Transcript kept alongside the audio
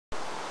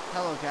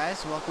Hello guys,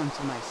 welcome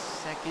to my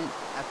second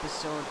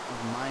episode of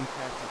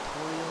Minecraft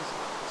Tutorials.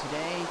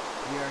 Today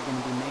we are going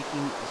to be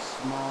making a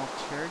small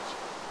church.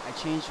 I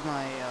changed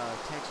my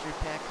texture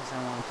pack because I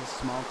want this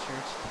small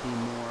church to be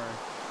more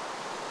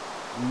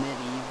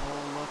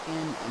medieval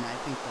looking, and I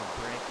think the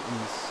brick and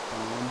the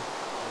stone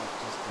look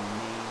just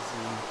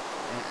amazing,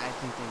 and I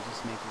think they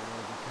just make a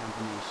really good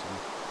combination.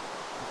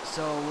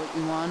 So what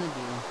you want to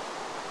do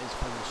is,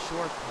 for the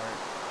short part,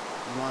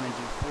 you want to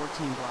do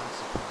 14 blocks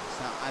across.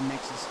 Now, I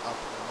mix this up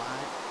a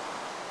lot,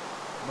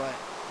 but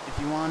if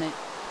you want it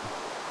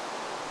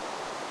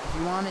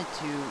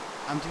to,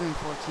 I'm doing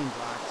 14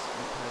 blocks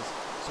because,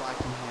 so I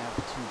can have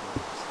 2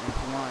 doors. And if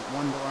you want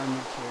 1 door in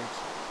your church,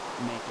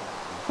 make it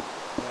on.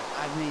 But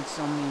I've made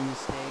so many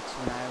mistakes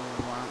when I would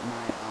want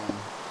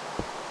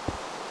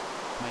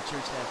my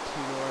church to have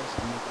 2 doors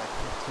and make like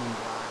 15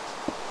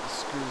 blocks. It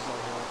screws the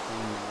whole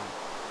thing up,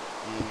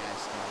 and you guys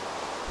start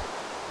off.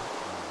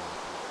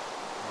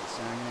 So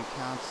I'm going to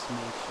count to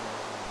make sure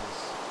I have this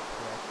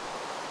correct.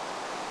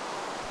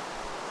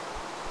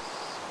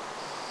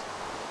 6, 7,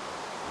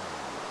 8, 9,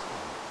 10, 11,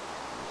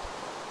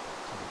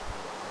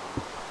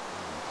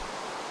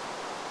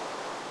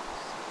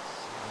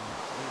 12,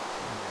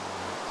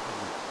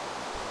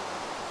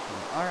 13,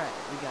 14. Alright,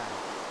 we got it.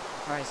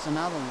 Alright, so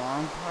now the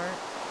long part,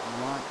 you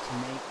want to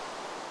make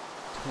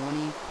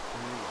 23.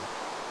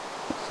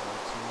 So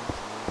 2,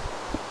 3, 4,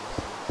 5,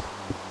 6,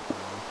 7, 8,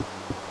 9, 10,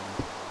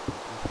 11, 12,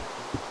 13, 14,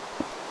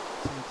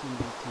 15, 16, 17, 18,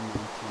 19,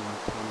 20,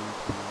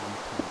 21,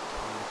 22,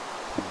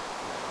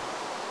 23.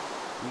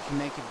 You can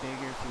make it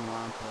bigger if you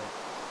want, but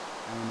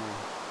I don't know.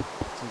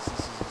 Since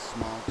this is a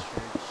small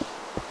church,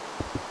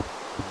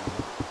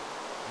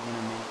 I'm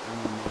gonna make it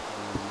only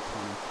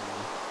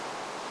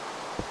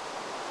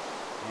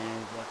 23. And it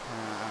would look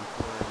kind of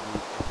awkward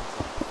if it's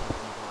like 50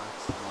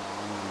 blocks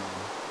long and then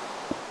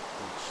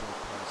the short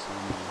part's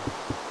only like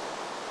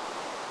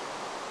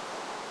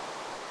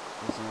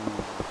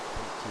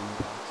 15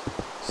 blocks.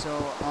 So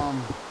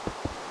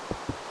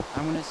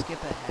I'm gonna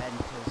skip ahead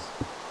because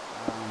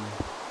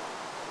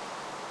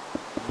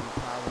you're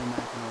probably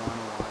not gonna want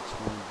to watch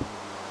one of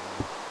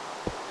these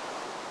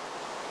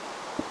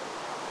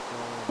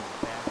go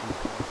back and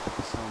forth with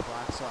the stone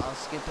block. So I'll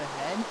skip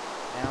ahead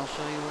and I'll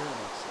show you what it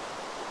looks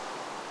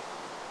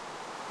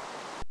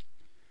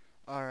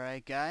like.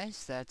 Alright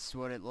guys, that's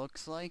what it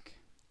looks like.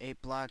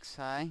 8 blocks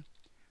high,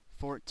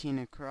 14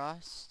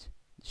 across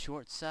the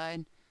short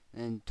side,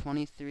 and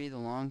 23 the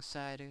long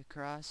side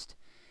across.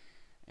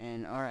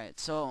 And alright,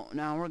 so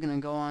now we're gonna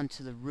go on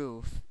to the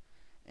roof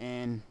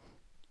and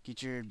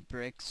get your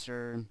bricks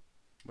or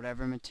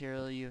whatever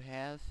material you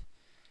have,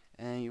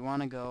 and you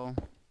want to go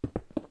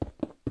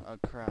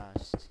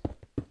across.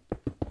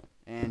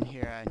 And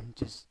here I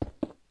just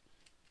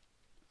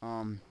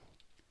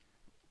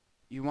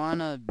you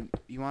wanna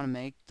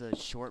make the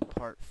short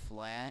part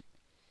flat.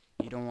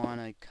 You don't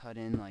want to cut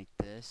in like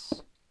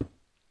this.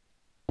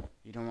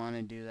 You don't want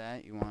to do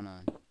that. You want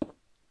to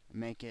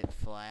make it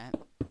flat,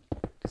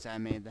 because I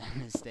made that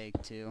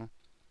mistake too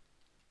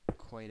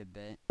quite a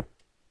bit.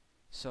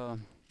 So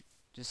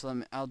just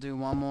I'll do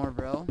one more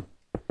row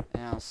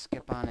and I'll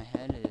skip on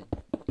ahead to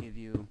give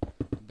you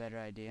a better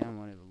idea on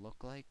what it will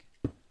look like.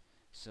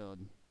 So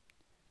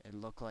it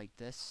look like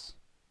this,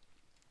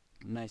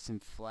 nice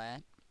and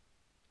flat.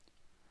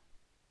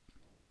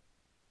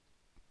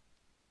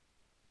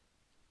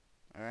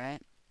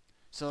 Alright,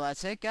 so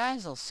that's it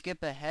guys. I'll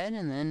skip ahead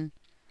and then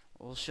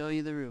we'll show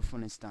you the roof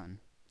when it's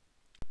done.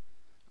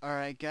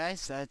 Alright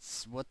guys,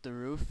 that's what the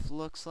roof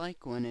looks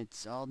like when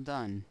it's all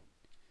done.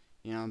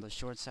 You know, the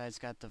short side's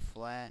got the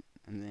flat,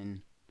 and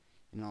then,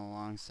 you know, the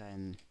long side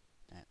and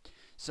that.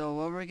 So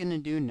what we're gonna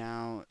do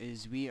now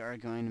is we are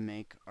going to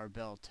make our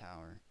bell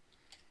tower.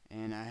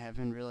 And I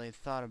haven't really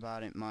thought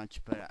about it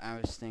much, but I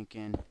was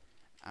thinking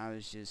I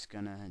was just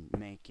gonna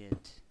make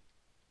it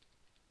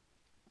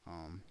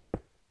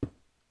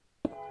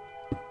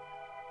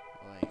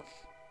like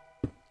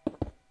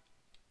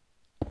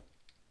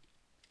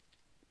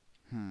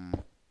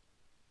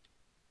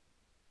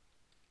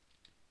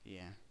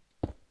yeah.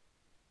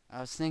 I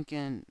was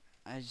thinking,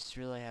 I just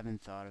really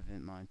haven't thought of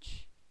it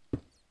much.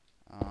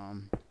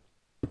 I'd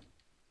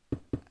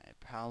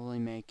probably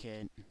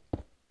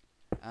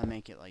I'll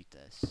make it like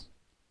this.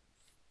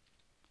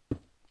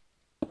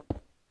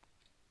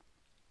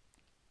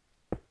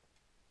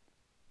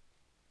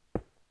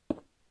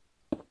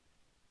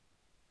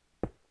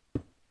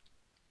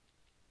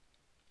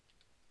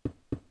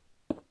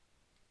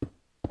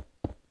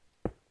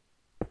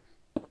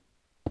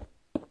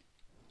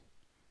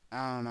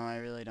 I don't know, I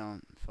really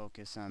don't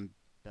focus on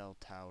bell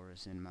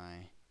towers in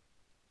my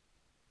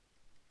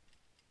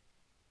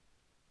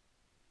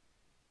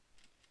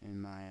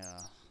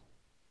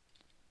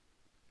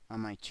on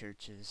my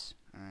churches.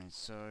 Alright,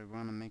 so I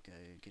wanna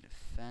get a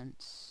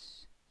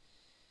fence,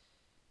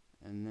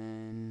 and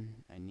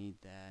then I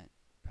need that,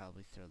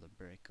 probably throw the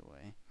brick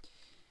away.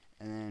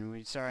 And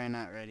then sorry I'm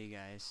not ready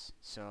guys,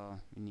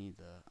 so we need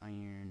the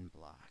iron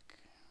block.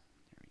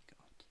 There we go.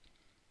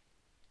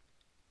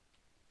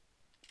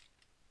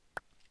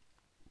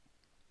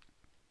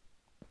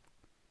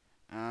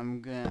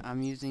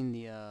 I'm using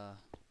the God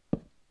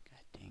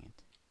dang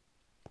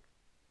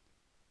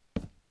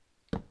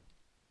it.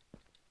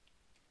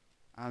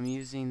 I'm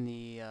using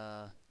the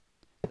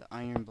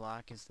iron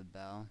block as the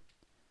bell.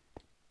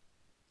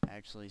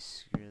 Actually,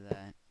 screw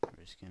that.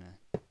 We're just gonna...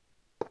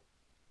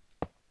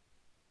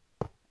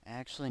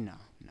 Actually, no.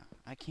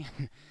 I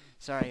can't...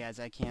 Sorry, guys,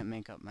 I can't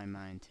make up my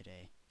mind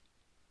today.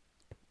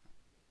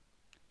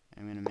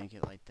 I'm gonna make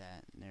it like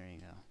that. There you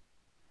go.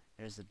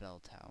 There's the bell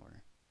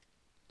tower.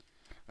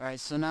 Alright,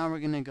 so now we're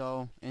gonna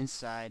go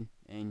inside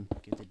and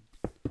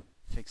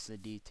fix the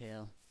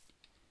detail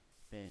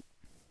bit.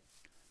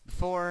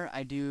 Before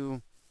I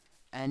do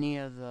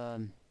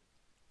anything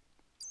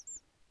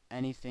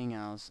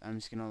else, I'm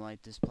just gonna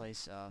light this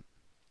place up.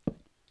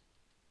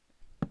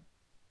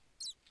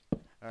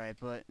 Alright,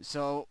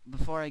 so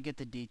before I get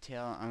the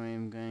detail,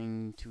 I'm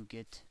going to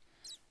get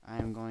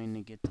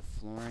the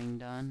flooring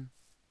done.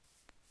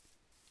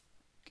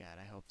 God,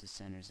 I hope this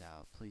centers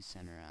out. Please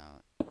center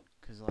out.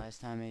 Because the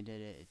last time I did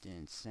it, it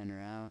didn't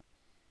center out.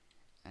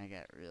 I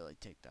got really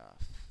ticked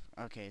off.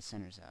 Okay, it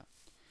centers out.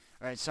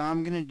 Alright, so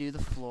I'm gonna do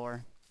the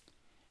floor.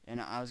 And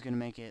I was gonna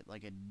make it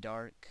like a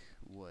dark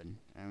wood.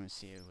 I'm gonna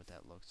see what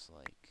that looks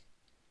like.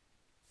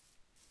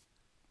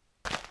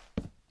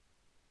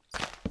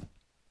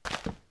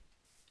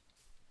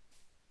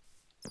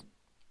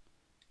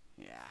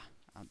 Yeah,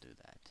 I'll do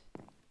that.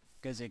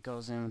 Because it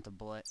goes in with the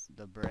brick.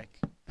 the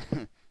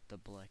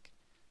brick.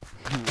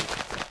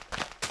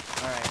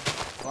 Alright,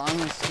 well I'm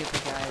gonna skip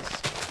it, guys,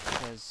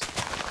 because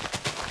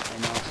I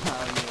know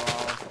how you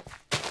all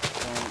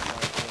don't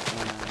like it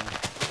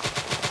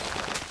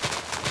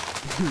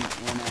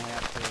when I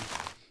have to,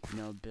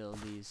 you know, build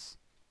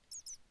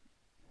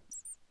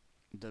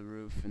the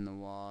roof and the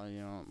wall. You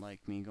don't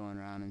like me going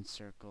around in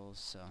circles,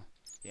 so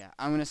yeah,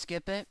 I'm gonna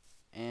skip it,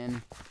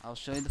 and I'll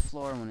show you the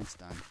floor when it's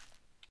done.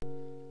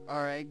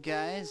 Alright,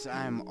 guys,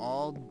 I'm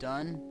all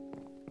done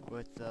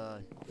with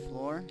the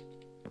floor.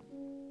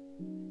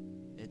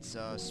 It's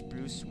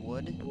spruce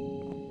wood,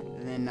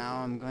 and then now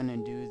I'm gonna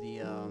do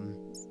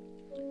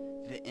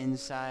the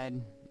inside,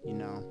 you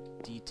know,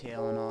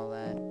 detail and all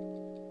that.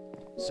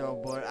 So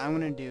what I'm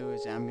gonna do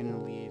is I'm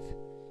gonna leave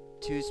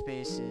 2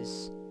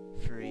 spaces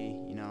free,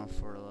 you know,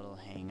 for a little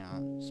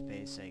hangout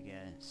space, I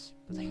guess,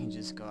 but they can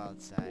just go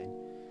outside.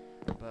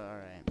 But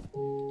alright,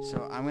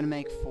 so I'm gonna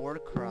make 4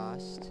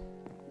 crossed.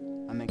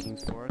 I'm making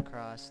 4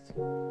 crossed,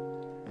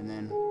 and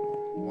then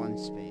 1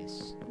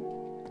 space.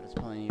 That's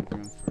plenty of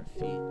room for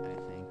feet, I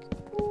think.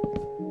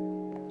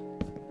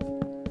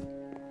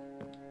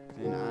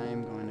 Then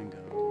I'm going to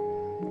go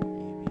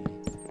maybe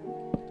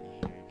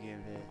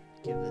here,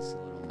 give this a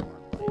little more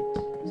light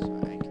so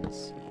I can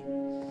see.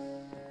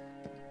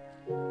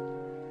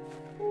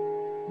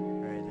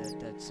 Alright,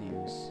 that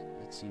seems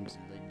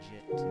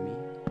legit to me.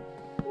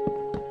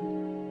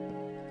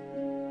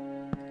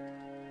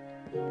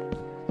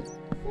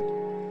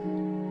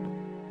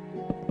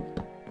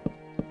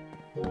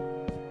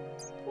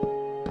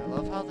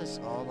 How this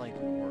all like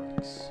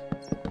works.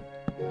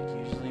 Like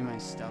usually my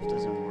stuff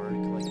doesn't work,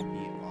 like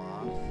be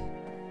off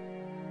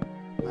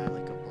by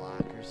like a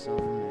block or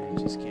something, and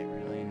it just get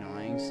really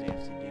annoying, so you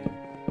have to do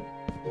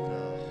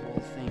the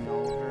whole thing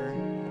over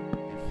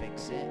and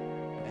fix it,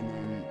 and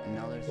then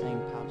another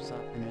thing pops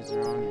up and is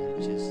wrong,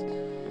 and it just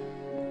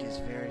gets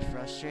very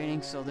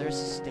frustrating. So there's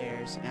the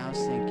stairs, and I was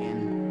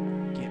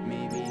thinking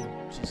maybe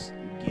just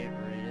get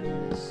rid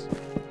of this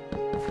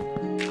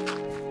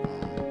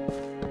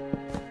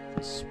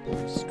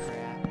spruce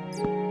crap,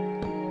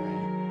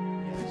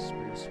 right? Yeah,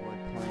 spruce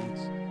wood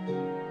planks,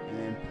 and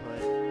then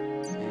put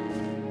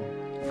in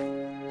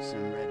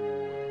some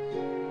redwood.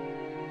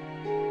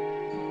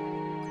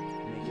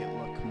 Make it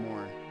look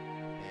more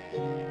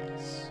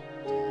badass.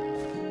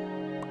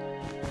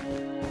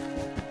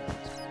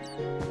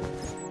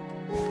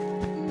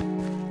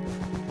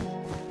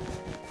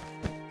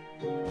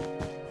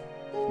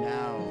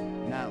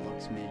 Now it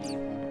looks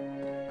medieval.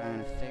 But I'm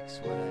gonna fix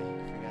what I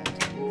forgot to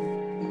do.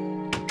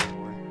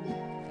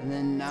 And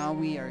then now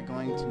we are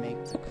going to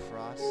make the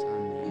cross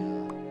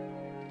on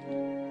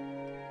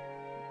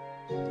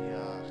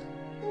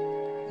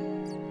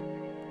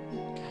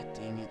God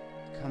dang it.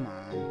 Come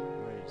on.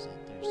 Where is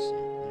it? There it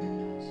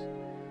is.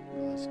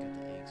 Oh, let's get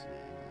the eggs and I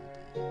want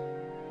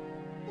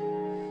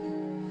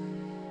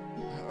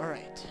that.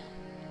 Alright.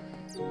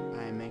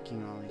 I am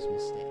making all these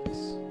mistakes,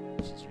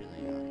 which is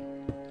really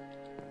annoying.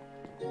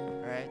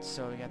 Alright,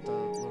 so we got the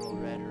little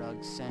red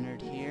rug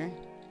centered here.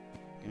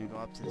 Gonna go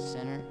up to the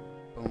center.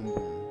 Boom,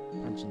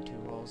 boom. Punching 2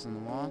 holes in the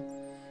wall.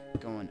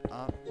 Going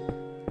up.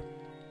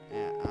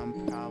 And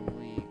I'm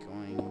probably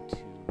going to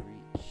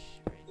reach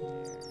right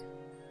there.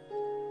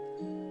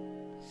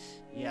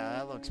 Yeah,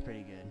 that looks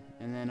pretty good.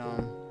 And then,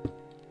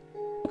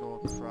 go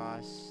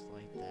across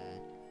like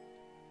that.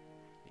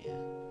 Yeah.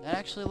 That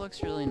actually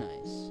looks really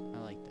nice. I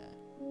like that.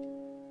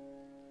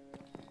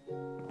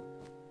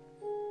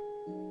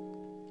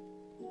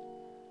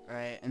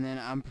 Alright, and then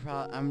I'm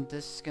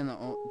just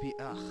gonna be,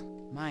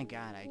 my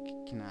god, I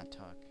cannot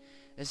talk.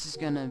 This is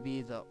gonna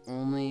be the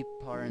only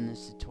part in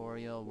this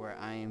tutorial where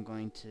I am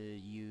going to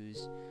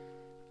use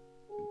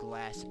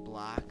glass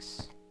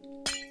blocks,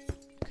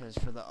 because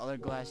for the other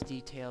glass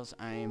details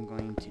I am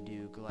going to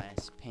do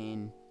glass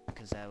pane,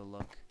 because that will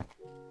look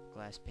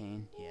glass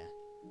pane, yeah,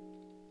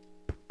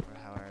 or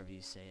however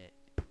you say it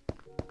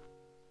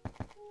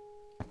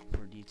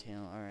for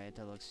detail. Alright,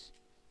 that looks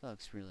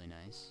really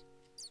nice,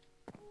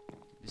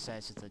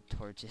 besides with the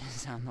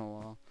torches on the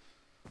wall.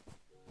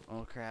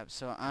 Oh crap.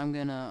 So I'm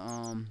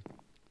gonna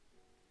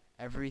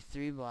every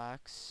 3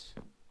 blocks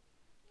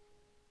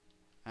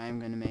I'm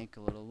gonna make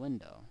a little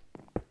window.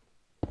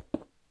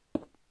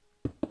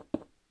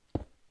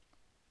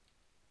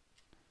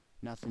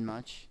 Nothing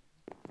much.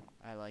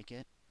 I like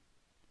it.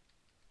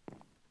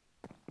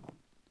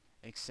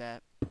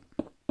 Except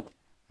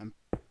I'm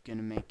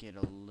gonna make it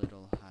a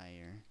little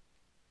higher.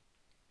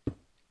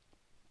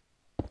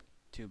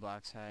 2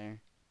 blocks higher.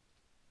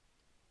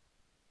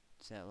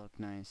 Does that look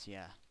nice?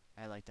 Yeah,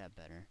 I like that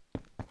better.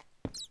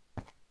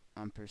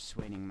 I'm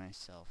persuading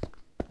myself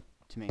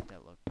to make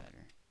that look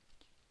better.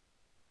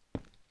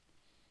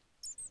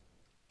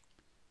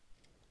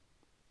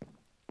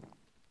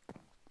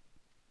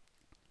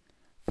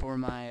 For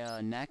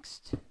my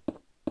next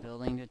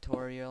building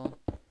tutorial,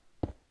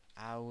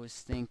 I was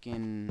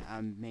thinking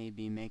I'd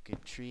maybe make a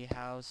tree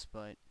house,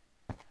 but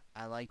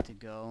I like to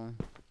go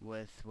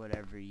with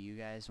whatever you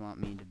guys want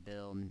me to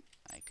build,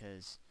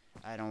 because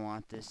I don't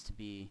want this to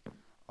be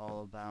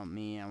all about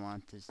me. I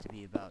want this to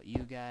be about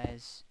you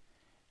guys,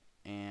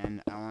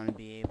 and I want to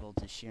be able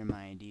to share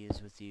my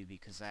ideas with you,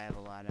 because I have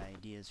a lot of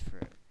ideas for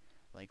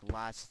like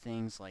lots of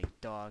things, like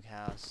dog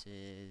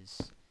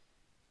houses.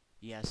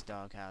 Yes,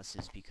 dog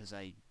houses, because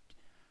I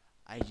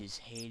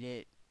just hate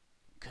it,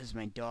 because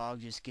my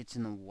dog just gets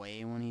in the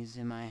way when he's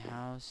in my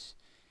house.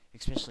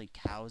 Especially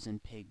cows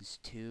and pigs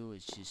too.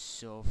 It's just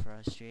so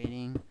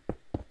frustrating.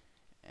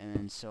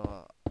 And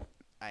so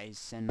I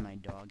send my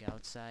dog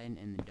outside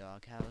in the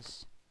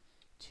doghouse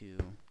to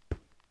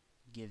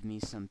give me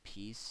some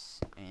peace,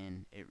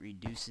 and it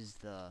reduces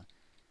the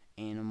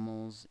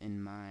animals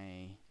in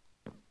my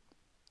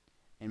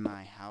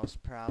house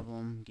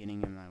problem,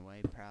 getting in my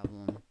way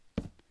problem.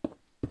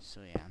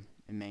 So yeah,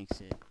 it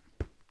makes it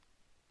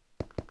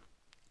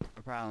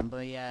a problem.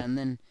 But yeah, and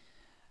then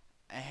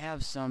I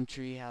have some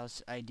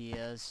treehouse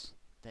ideas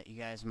that you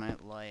guys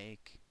might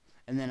like,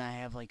 and then I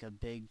have like a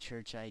big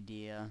church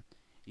idea.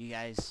 You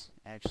guys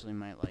actually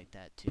might like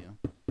that too.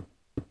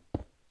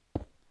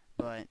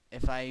 But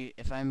if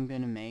I'm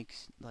gonna make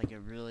like a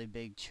really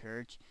big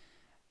church,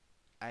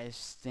 I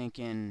was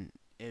thinking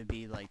it would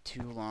be like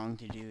too long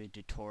to do a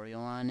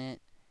tutorial on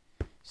it,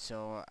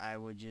 so I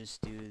would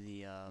just do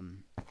the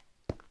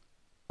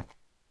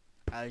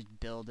I would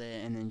build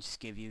it and then just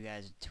give you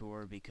guys a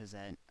tour, because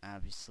that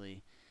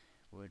obviously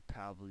would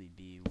probably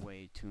be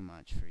way too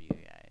much for you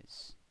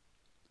guys.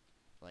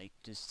 Like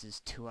just this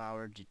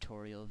 2-hour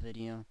tutorial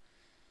video.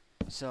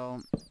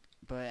 So,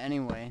 but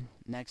anyway,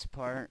 next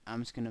part, I'm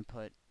just gonna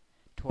put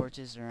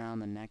torches around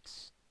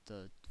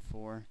the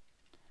 4,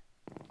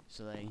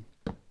 so they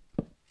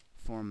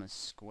form a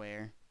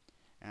square.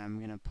 And I'm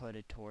gonna put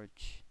a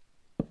torch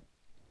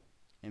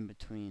in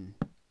between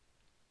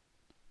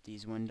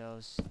these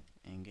windows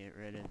and get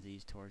rid of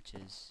these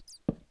torches.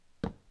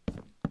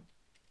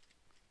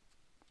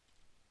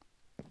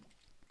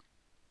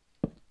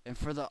 And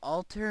for the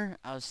altar,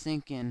 I was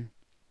thinking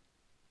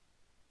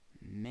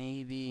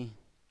maybe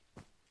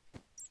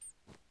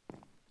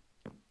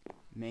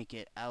make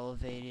it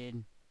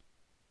elevated,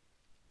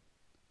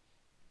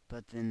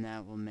 but then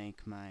that will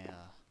make my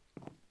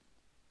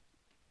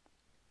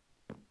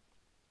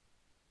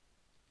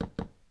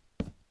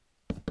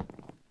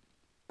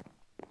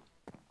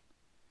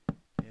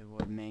it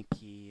would make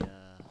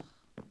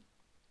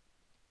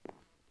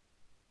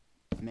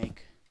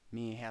make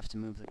me have to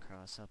move the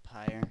cross up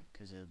higher,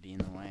 because it'll be in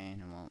the way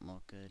and it won't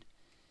look good.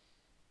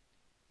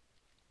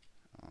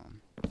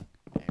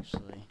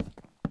 Actually,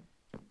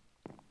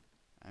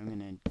 I'm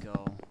gonna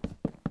go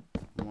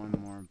 1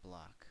 more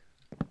block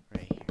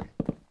right here.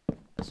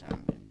 That's what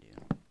I'm gonna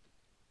do.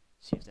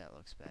 See if that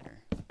looks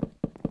better.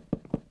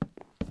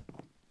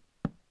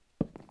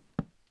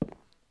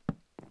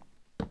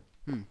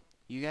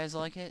 You guys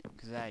like it?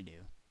 'Cause I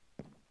do.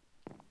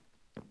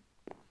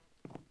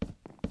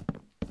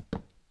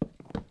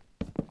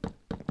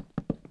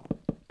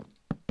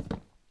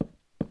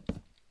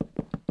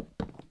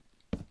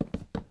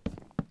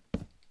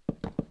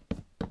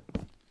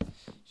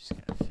 Just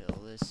gotta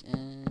fill this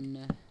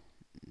in.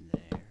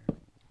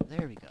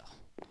 There we go.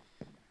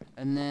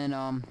 And then,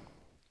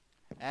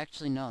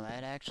 actually, no,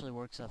 that actually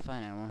works out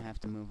fine. I won't have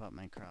to move up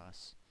my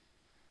cross.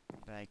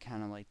 But I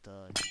kinda like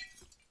the...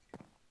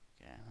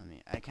 Yeah,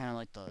 I kinda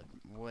like the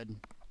wood.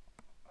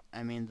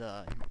 I mean,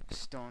 the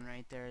stone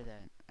right there,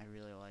 that I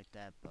really like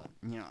that, but,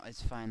 you know,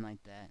 it's fine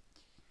like that.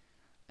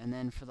 And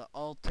then for the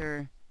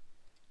altar,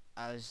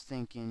 I was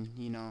thinking,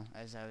 you know,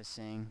 as I was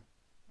saying,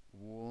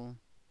 wool,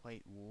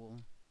 white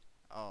wool.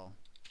 Oh,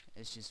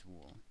 it's just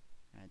wool.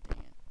 God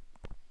dang it.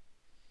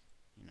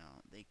 You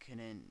know, they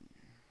couldn't...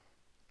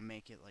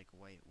 make it like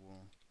white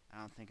wool. I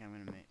don't think I'm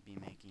gonna be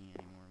making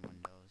any more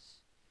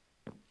windows.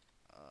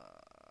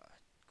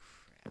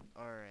 Crap.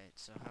 Alright,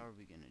 so how are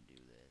we gonna do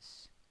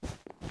this?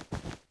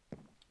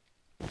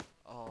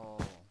 Oh,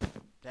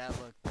 that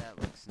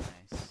looks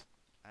nice.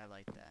 I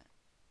like that.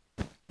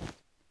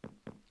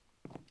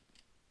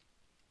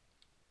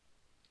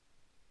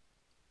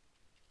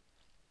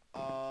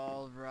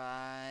 All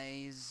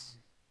rise.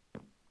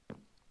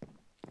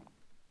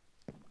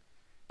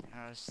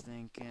 I was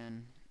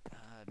thinking,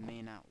 it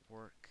may not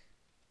work.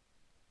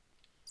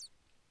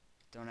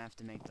 Don't have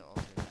to make the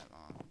altar that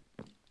long.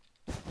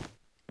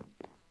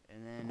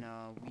 And then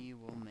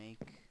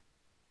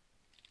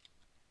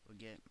we'll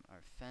get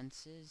our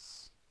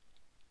fences.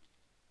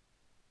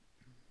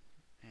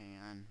 Hang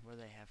on, what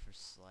do they have for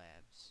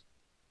slabs?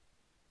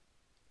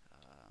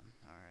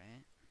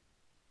 Alright.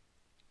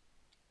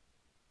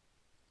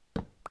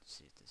 Let's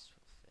see if this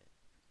will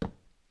fit.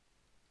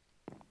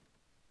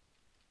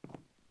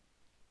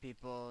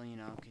 People, you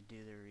know, could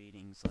do their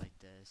readings like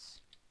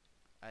this.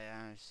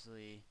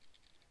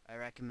 I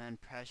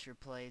recommend pressure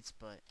plates,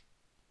 but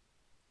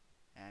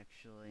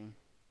actually,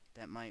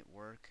 that might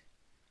work,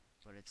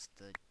 but it's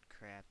the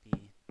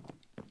crappy,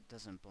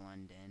 doesn't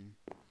blend in,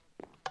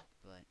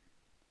 but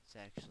it's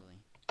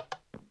actually,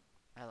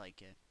 I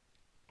like it.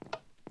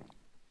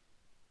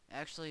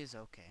 Actually, it's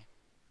okay.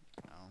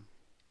 I'll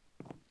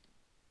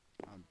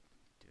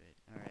do it.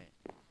 Alright.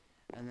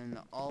 And then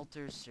the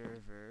altar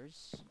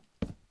servers.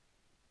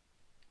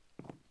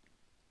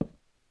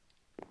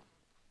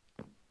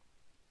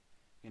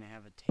 Gonna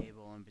have a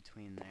table in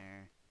between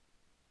there.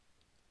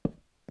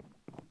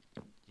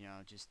 You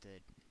know, just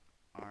an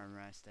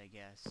armrest, I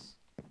guess.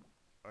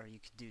 Or you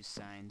could do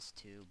signs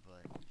too,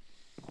 but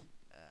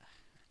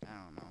I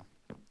don't know.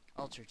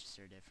 All churches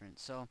are different.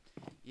 So,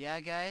 yeah,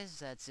 guys,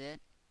 that's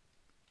it.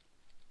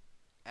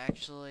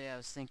 Actually, I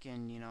was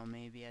thinking, you know,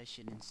 maybe I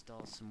should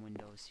install some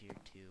windows here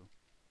too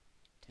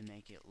to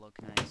make it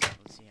look nice.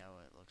 Let's see how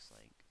it looks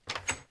like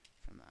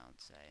from the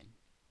outside.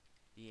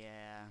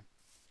 Yeah,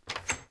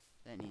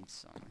 that needs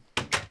some.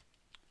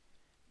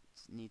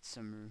 Needs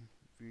some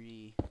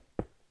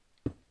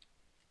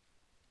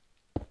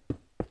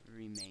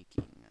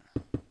remaking.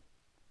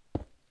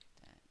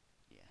 That,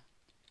 yeah.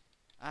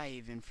 I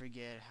even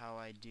forget how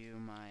I do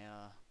my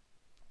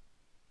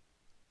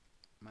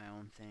my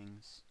own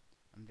things.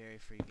 I'm very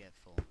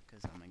forgetful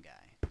because I'm a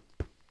guy.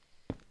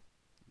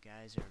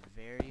 Guys are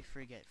very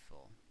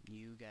forgetful.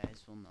 You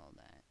guys will know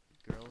that.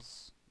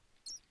 Girls,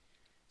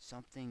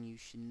 something you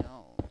should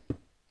know.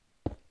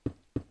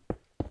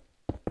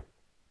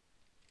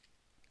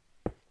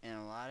 And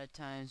a lot of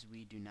times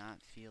we do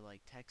not feel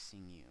like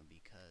texting you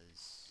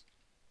because,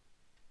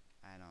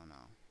 I don't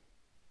know.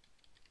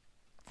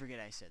 Forget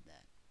I said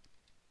that.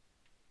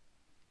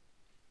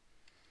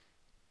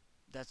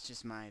 That's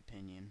just my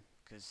opinion,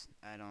 because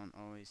I don't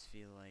always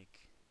feel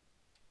like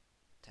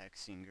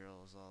texting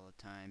girls all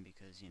the time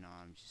because, you know,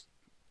 I'm just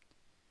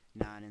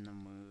not in the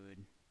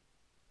mood.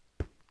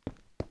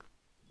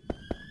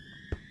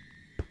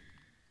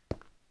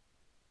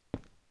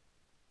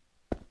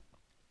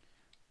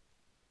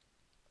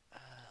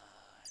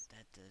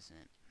 That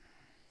doesn't...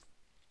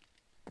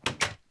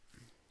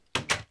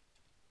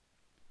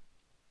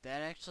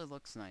 That actually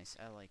looks nice.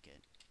 I like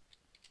it.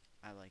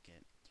 I like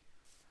it.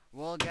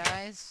 Well,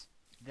 guys,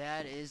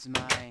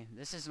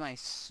 this is my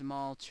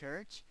small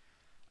church.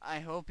 I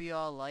hope you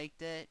all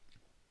liked it.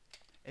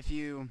 If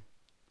you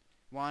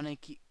want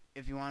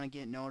to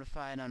get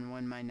notified on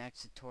when my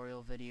next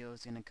tutorial video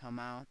is going to come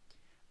out,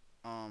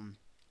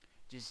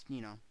 just,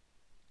 you know,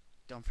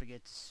 don't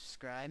forget to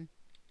subscribe.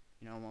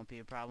 You know, it won't be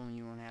a problem.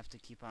 You won't have to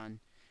keep on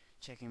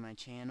checking my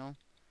channel.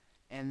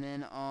 And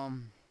then,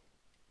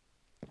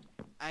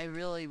 I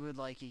really would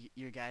like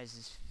your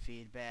guys'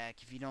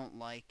 feedback. If you don't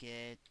like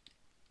it,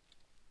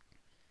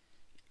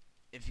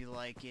 if you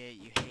like it,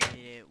 you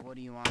hate it, what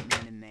do you want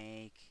me to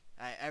make?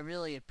 I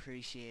really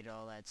appreciate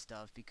all that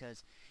stuff,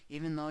 because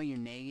even though you're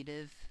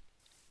negative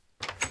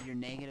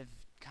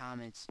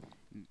comments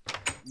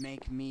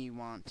make me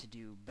want to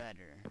do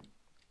better.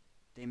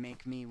 They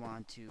make me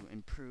want to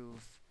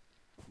improve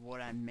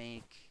what I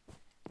make,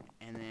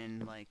 and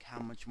then, like, how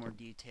much more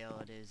detail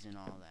it is and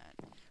all that.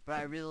 But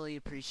I really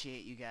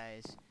appreciate you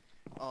guys,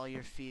 all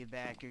your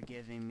feedback you're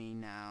giving me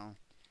now,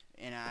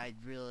 and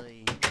I'd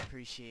really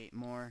appreciate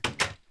more.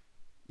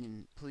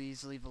 And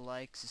please leave a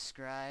like,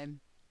 subscribe.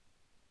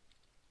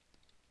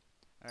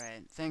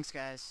 Alright, thanks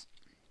guys.